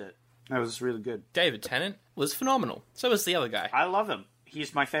loved it. It was really good. David Tennant was phenomenal. So was the other guy. I love him.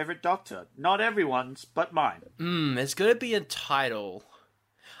 He's my favorite Doctor. Not everyone's, but mine. There's going to be a title.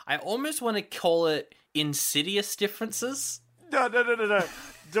 I almost want to call it Insidious Differences. No.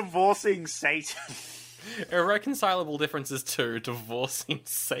 Divorcing Satan. Irreconcilable Differences 2, Divorcing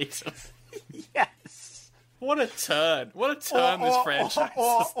Satan. Yes. What a turn. What a turn this franchise.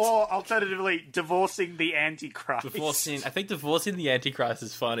 Or alternatively, Divorcing the Antichrist. I think Divorcing the Antichrist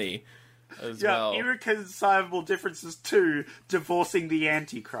is funny as well. Irreconcilable Differences 2, Divorcing the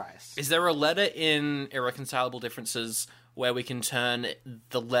Antichrist. Is there a letter in Irreconcilable Differences where we can turn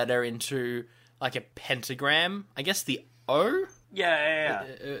the letter into like a pentagram? I guess the O? Yeah.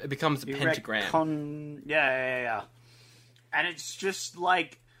 It becomes a pentagram. Yeah. And it's just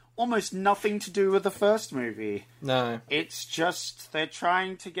like almost nothing to do with the first movie. No. It's just they're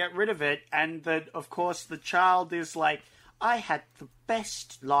trying to get rid of it, and of course the child is like, I had the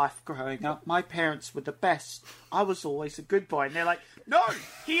best life growing up. My parents were the best. I was always a good boy. And they're like, no,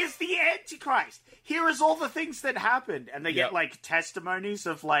 he is the Antichrist. Here is all the things that happened. And they get like testimonies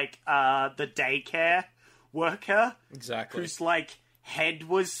of like the daycare worker. Exactly. Whose like had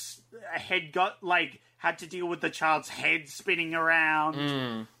to deal with the child's head spinning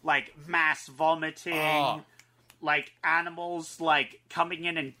around, like mass vomiting, like animals like coming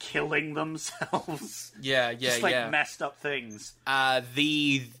in and killing themselves. Yeah, just like messed up things.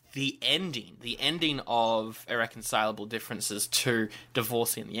 The ending of Irreconcilable Differences to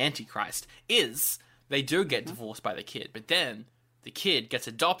Divorcing the Antichrist is they do get divorced by the kid, but then the kid gets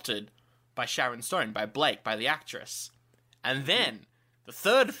adopted by Sharon Stone, by Blake, by the actress. And then the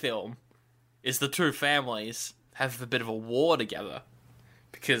third film is the two families have a bit of a war together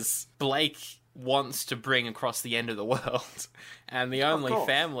because Blake wants to bring across the end of the world, and the only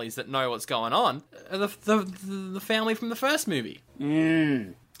families that know what's going on are the family from the first movie.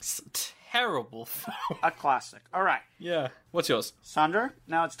 It's a terrible film. A classic. All right. Yeah. What's yours? Sandra,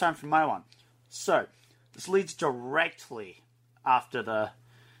 now it's time for my one. So, this leads directly after the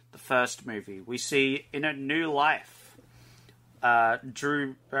first movie. We see in A New Life,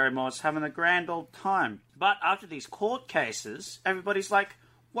 Drew Barrymore's having a grand old time. But after these court cases, everybody's like,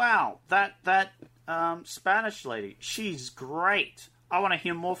 wow, that Spanish lady, she's great. I want to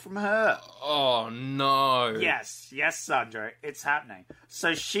hear more from her. Oh, no. Yes, Sandra, it's happening.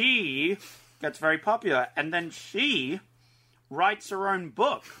 So she gets very popular, and then she writes her own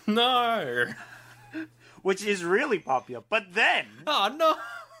book. No. Which is really popular. But then... Oh, no.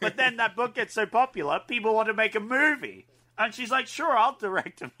 But then that book gets so popular, people want to make a movie. And she's like, sure, I'll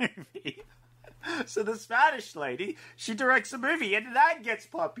direct a movie. So the Spanish lady, she directs a movie, and that gets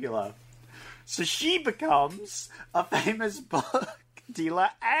popular. So she becomes a famous book dealer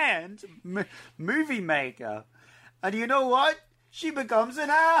and movie maker. And you know what? She becomes an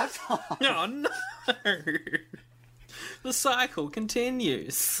asshole. Oh, no. The cycle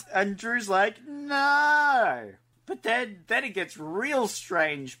continues. And Drew's like, no. But then it gets real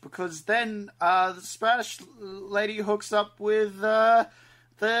strange because then the Spanish lady hooks up with the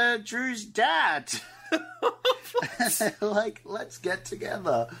Drew's dad. Like, let's get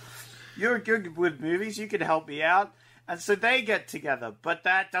together. You're good with movies. You can help me out. And so they get together. But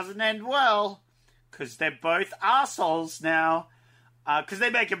that doesn't end well because they're both assholes now. Because they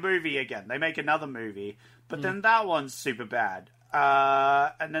make a movie again. They make another movie. But then that one's super bad.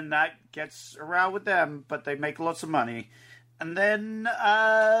 And then that gets around with them, but they make lots of money. And then,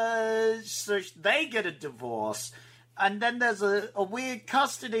 so they get a divorce. And then there's a weird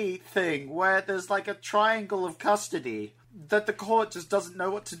custody thing where there's like a triangle of custody that the court just doesn't know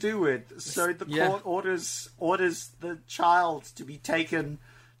what to do with. So the court orders the child to be taken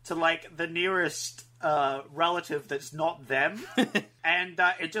to like the nearest relative that's not them. And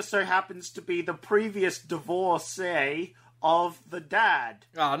it just so happens to be the previous divorcee of the dad.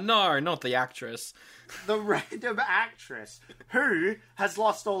 Oh, no, not the actress. The random actress who has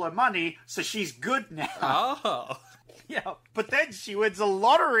lost all her money, so she's good now. Oh. Yeah, but then she wins a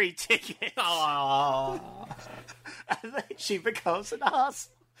lottery ticket. Oh. And then she becomes an ass.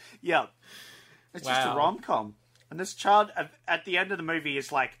 Yeah. It's just a Wow. rom-com. And this child at the end of the movie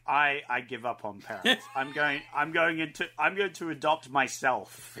is like, I give up on parents. I'm going to adopt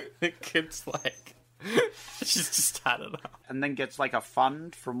myself. The kid's like, she's just had it up. And then gets like a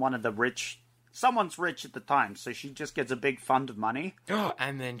fund from one of the rich. Someone's rich at the time, so she just gets a big fund of money.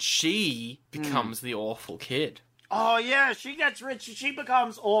 And then she becomes the awful kid. Oh yeah, she gets rich, she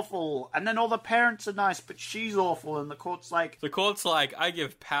becomes awful, and then all the parents are nice, but she's awful, and the court's like... The court's like, I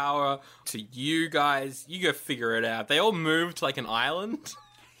give power to you guys, you go figure it out. They all moved to like an island.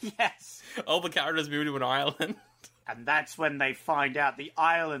 Yes. All the characters moved to an island. And that's when they find out the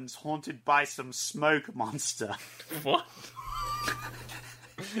island's haunted by some smoke monster. What?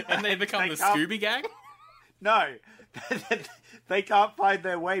 And they become They the can't- Scooby Gang? No, they can't find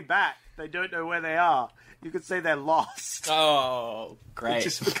their way back. They don't know where they are. You could say they're lost. Oh, It great.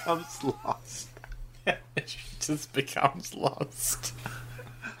 just becomes lost. It just becomes lost.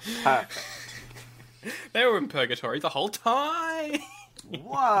 Perfect. They were in purgatory the whole time.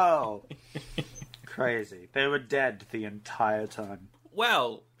 Whoa. Crazy. They were dead the entire time.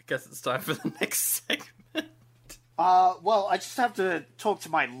 Well, I guess it's time for the next segment. Well, I just have to talk to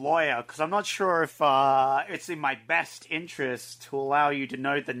my lawyer, because I'm not sure if it's in my best interest to allow you to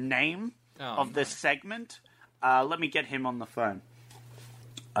know the name of this segment. Let me get him on the phone.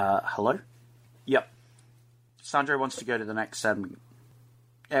 Hello? Yep. Sandro wants to go to the next segment.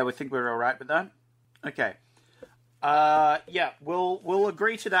 Yeah, we think we're alright with that? Okay. Yeah, we'll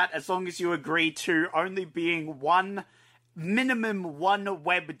agree to that as long as you agree to only being minimum one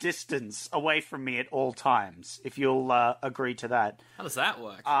web distance away from me at all times, if you'll agree to that. How does that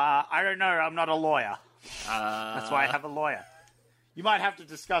work? I don't know, I'm not a lawyer. That's why I have a lawyer. You might have to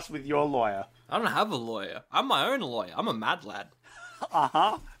discuss with your lawyer. I don't have a lawyer. I'm my own lawyer. I'm a mad lad.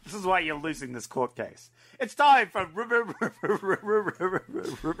 Uh-huh. This is why you're losing this court case. It's time for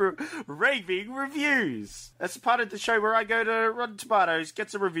raving reviews. That's part of the show where I go to Rotten Tomatoes,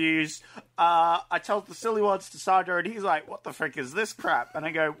 get some reviews. I tell the silly ones to Sandro, and he's like, "What the frick is this crap?" And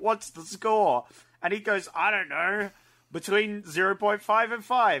I go, "What's the score?" And he goes, "I don't know, between 0.5 and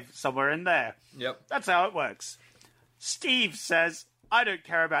 5, somewhere in there." Yep. That's how it works. Steve says, "I don't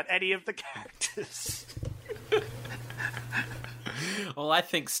care about any of the characters." Well, I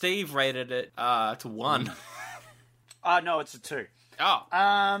think Steve rated it to 1. No, it's a 2.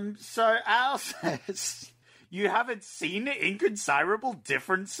 Oh. So Al says, "You haven't seen Inconsiderable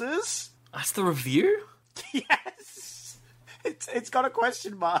Differences?" That's the review? Yes. It's got a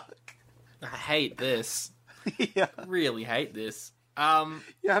question mark. I hate this. Yeah. Really hate this.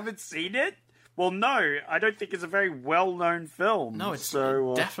 You haven't seen it? Well, no, I don't think it's a very well-known film. No, it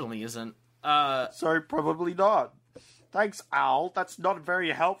definitely isn't. So probably not. Thanks, Al. That's not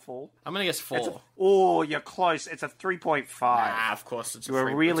very helpful. I'm gonna guess 4. Oh, you're close. It's a 3.5. Ah, of course it's You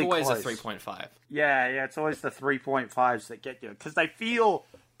were really it's always close. a 3.5. Yeah, it's always the 3.5s that get you. Because they feel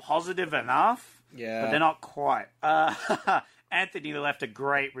positive enough, Yeah. but they're not quite. Anthony left a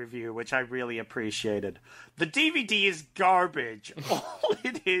great review, which I really appreciated. The DVD is garbage. All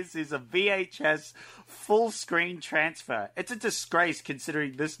it is a VHS full-screen transfer. It's a disgrace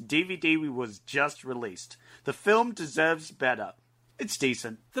considering this DVD was just released. The film deserves better. It's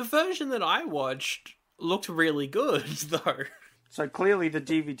decent. The version that I watched looked really good, though. So clearly the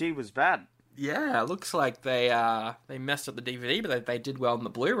DVD was bad. Yeah, it looks like they messed up the DVD, but they did well on the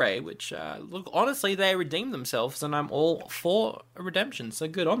Blu-ray, which, look, honestly, they redeemed themselves, and I'm all for a redemption, so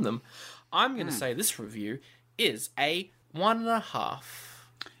good on them. I'm going to say this review is a 1.5.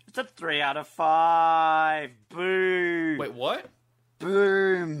 It's a 3 out of 5. Boo. Wait, what?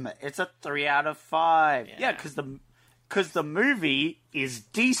 Boom. It's a 3 out of 5. Yeah. Yeah, because the movie is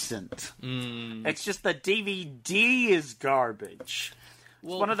decent. It's just the DVD is garbage.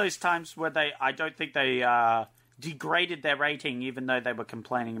 Well, It's one of those times where I don't think they degraded their rating even though they were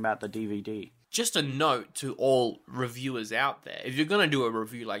complaining about the DVD. just a note to all reviewers out there. If you're going to do a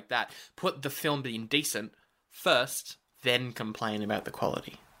review like that, put the film being decent first, then complain about the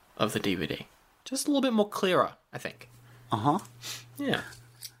quality of the DVD. Just a little bit more clearer, I think. Uh-huh. Yeah.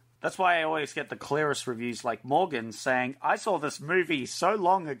 That's why I always get the clearest reviews like Morgan saying, I saw this movie so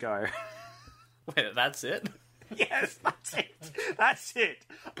long ago. Wait, that's it? Yes, that's it. That's it.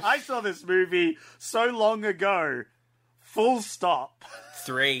 I saw this movie so long ago. Full stop.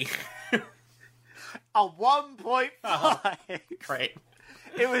 3. A 1.5. Great.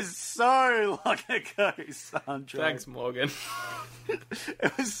 It was so long ago, Sandra. Thanks, Morgan.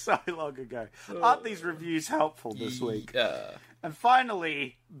 It was so long ago. Aren't these reviews helpful this week? Yeah. And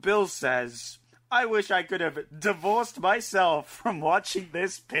finally, Bill says, I wish I could have divorced myself from watching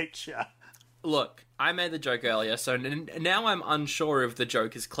this picture. Look, I made the joke earlier, so now I'm unsure if the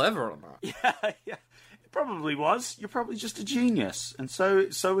joke is clever or not. Yeah. It probably was. You're probably just a genius. And so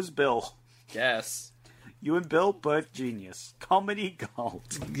is Bill. Yes. You and Bill, both genius. Comedy gold.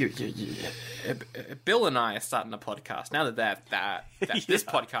 Bill and I are starting a podcast. Now that this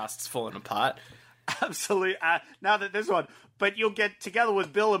podcast's fallen apart. Absolutely. Now that this one. But you'll get together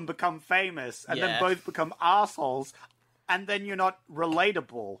with Bill and become famous, and Yeah. then both become assholes, and then you're not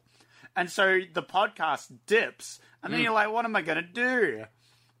relatable. And so the podcast dips, and then you're like, what am I going to do?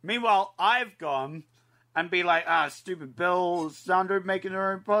 Meanwhile, I've gone and be like, stupid Bill, Sandra making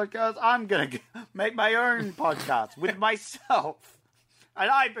their own podcast. I'm going to make my own podcast with myself. And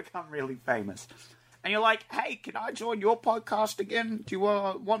I become really famous. And you're like, hey, can I join your podcast again? Do you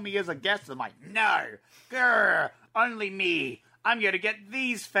want me as a guest? I'm like, no. Grr, only me. I'm going to get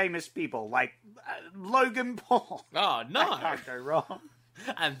these famous people, like Logan Paul. Oh, no. I can't go wrong.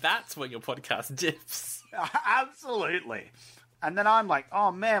 And that's when your podcast dips. Absolutely. And then I'm like,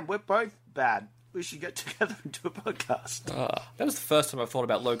 oh, man, we're both bad. We should get together and do a podcast. That was the first time I've thought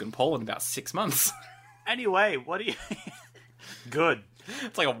about Logan Paul in about 6 months. Anyway, what do you... Good.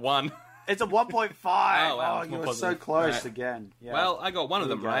 It's like a 1. It's a 1.5. Oh, wow, Oh, it's you more were so positive. close Right. again. Yeah. Well, I got one of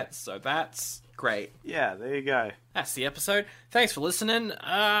them There you go. right, so that's great. Yeah, there you go. That's the episode. Thanks for listening.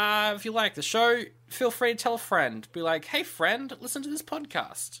 If you like the show, feel free to tell a friend. Be like, hey, friend, listen to this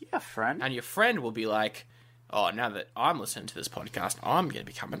podcast. Yeah, friend. And your friend will be like, oh, now that I'm listening to this podcast, I'm going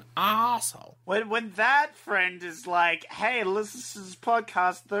to become an arsehole. When that friend is like, hey, listen to this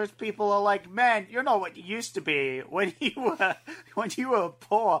podcast, those people are like, man, you're not what you used to be. When you were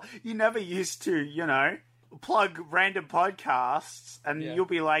poor, you never used to, plug random podcasts, and Yeah. you'll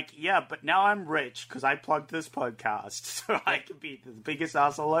be like, yeah, but now I'm rich because I plugged this podcast, so I can be the biggest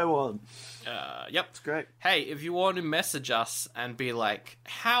asshole I want. Yep. It's great. Hey, if you want to message us and be like,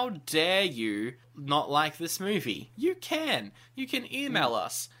 how dare you not like this movie? You can. You can email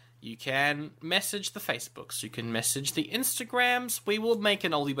us. You can message the Facebooks. You can message the Instagrams. We will make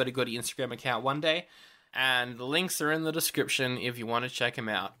an oldie but a goodie Instagram account one day. And the links are in the description if you want to check them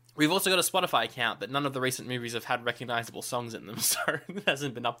out. We've also got a Spotify account, but none of the recent movies have had recognizable songs in them, so it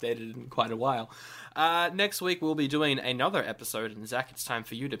hasn't been updated in quite a while. Next week, we'll be doing another episode, and Zach, it's time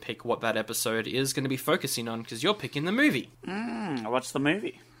for you to pick what that episode is going to be focusing on, because you're picking the movie. What's the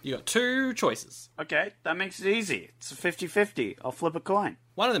movie? You got 2 choices. Okay, that makes it easy. It's a 50-50. I'll flip a coin.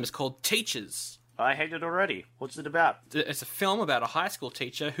 One of them is called Teachers. I hate it already. What's it about? It's a film about a high school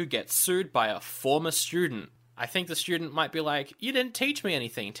teacher who gets sued by a former student. I think the student might be like, you didn't teach me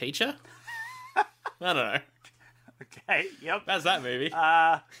anything, teacher. I don't know. Okay, yep. That's that movie.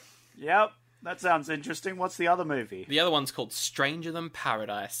 Yep, that sounds interesting. What's the other movie? The other one's called Stranger Than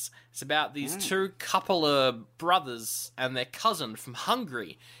Paradise. It's about these 2 couple of brothers and their cousin from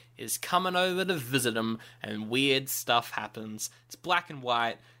Hungary is coming over to visit them, and weird stuff happens. It's black and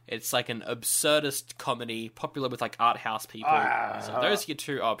white. It's like an absurdist comedy, popular with like art house people. So those are your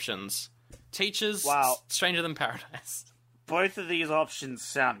 2 options. Teachers, Wow. Stranger Than Paradise. Both of these options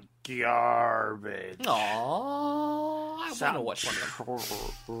sound garbage. Aww, I want to watch one of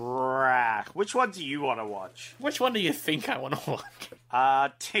them. Trash. Which one do you want to watch? Which one do you think I want to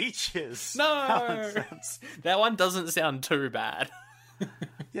watch? Teachers. No! That one doesn't sound too bad.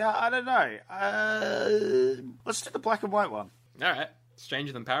 Yeah, I don't know. Let's do the black and white one. Alright,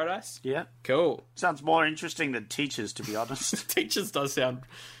 Stranger Than Paradise? Yeah. Cool. Sounds more interesting than Teachers, to be honest. Teachers does sound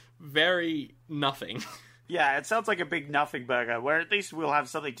very nothing. Yeah, it sounds like a big nothing burger, where at least we'll have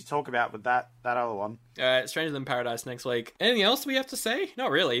something to talk about with that other one. Stranger Than Paradise next week. Anything else we have to say?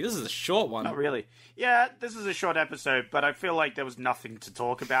 Not really. This is a short one. Not really. Yeah, this is a short episode, but I feel like there was nothing to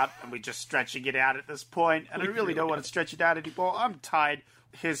talk about, and we're just stretching it out at this point, and I really don't want to stretch it out anymore. I'm tired.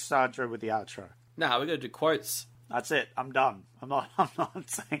 Here's Sandra with the outro. Nah, we're going to do quotes. That's it. I'm done. I'm not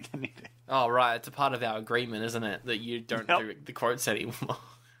saying anything. Oh, right. It's a part of our agreement, isn't it? That you don't do the quotes anymore.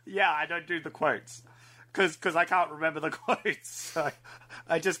 Yeah, I don't do the quotes. Because I can't remember the quotes. So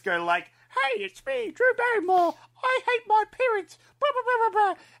I just go like, hey, it's me, Drew Barrymore. I hate my parents. Blah, blah, blah,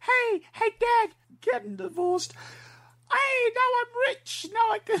 blah, blah. Hey, Dad, getting divorced. Hey, now I'm rich.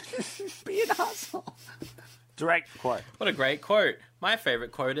 Now I can be an asshole. Direct quote. What a great quote. My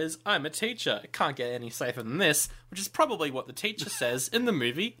favourite quote is, I'm a teacher. It can't get any safer than this, which is probably what the teacher says in the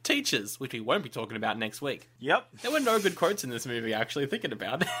movie Teachers, which we won't be talking about next week. Yep. There were no good quotes in this movie, actually, thinking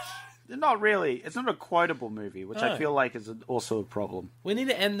about it. Not really. It's not a quotable movie, which I feel like is also a problem. We need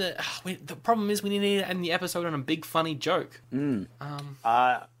to end the problem is we need to end the episode on a big funny joke.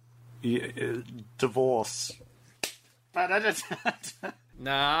 Divorce.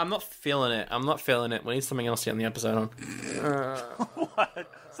 Nah, I'm not feeling it. We need something else to end the episode on.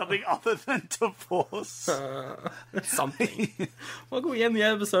 What? Something other than divorce? Something. What can we end the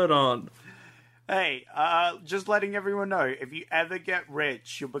episode on? Hey, just letting everyone know, if you ever get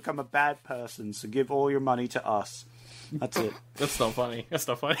rich, you'll become a bad person, so give all your money to us. That's it. That's not funny.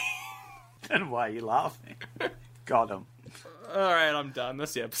 Then why are you laughing? Got him. Alright, I'm done.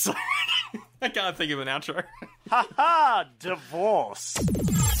 That's the episode. I can't think of an outro. Ha ha! Divorce!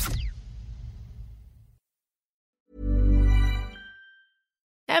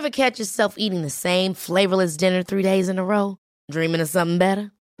 Ever catch yourself eating the same flavorless dinner 3 days in a row? Dreaming of something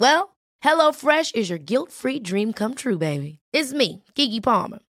better? Well, HelloFresh is your guilt-free dream come true, baby. It's me, Keke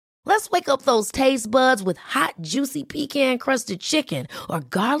Palmer. Let's wake up those taste buds with hot, juicy pecan-crusted chicken or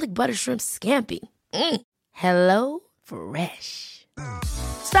garlic butter shrimp scampi. Hello Fresh.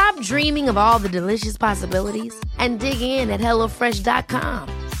 Stop dreaming of all the delicious possibilities and dig in at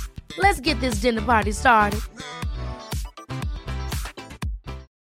HelloFresh.com. Let's get this dinner party started.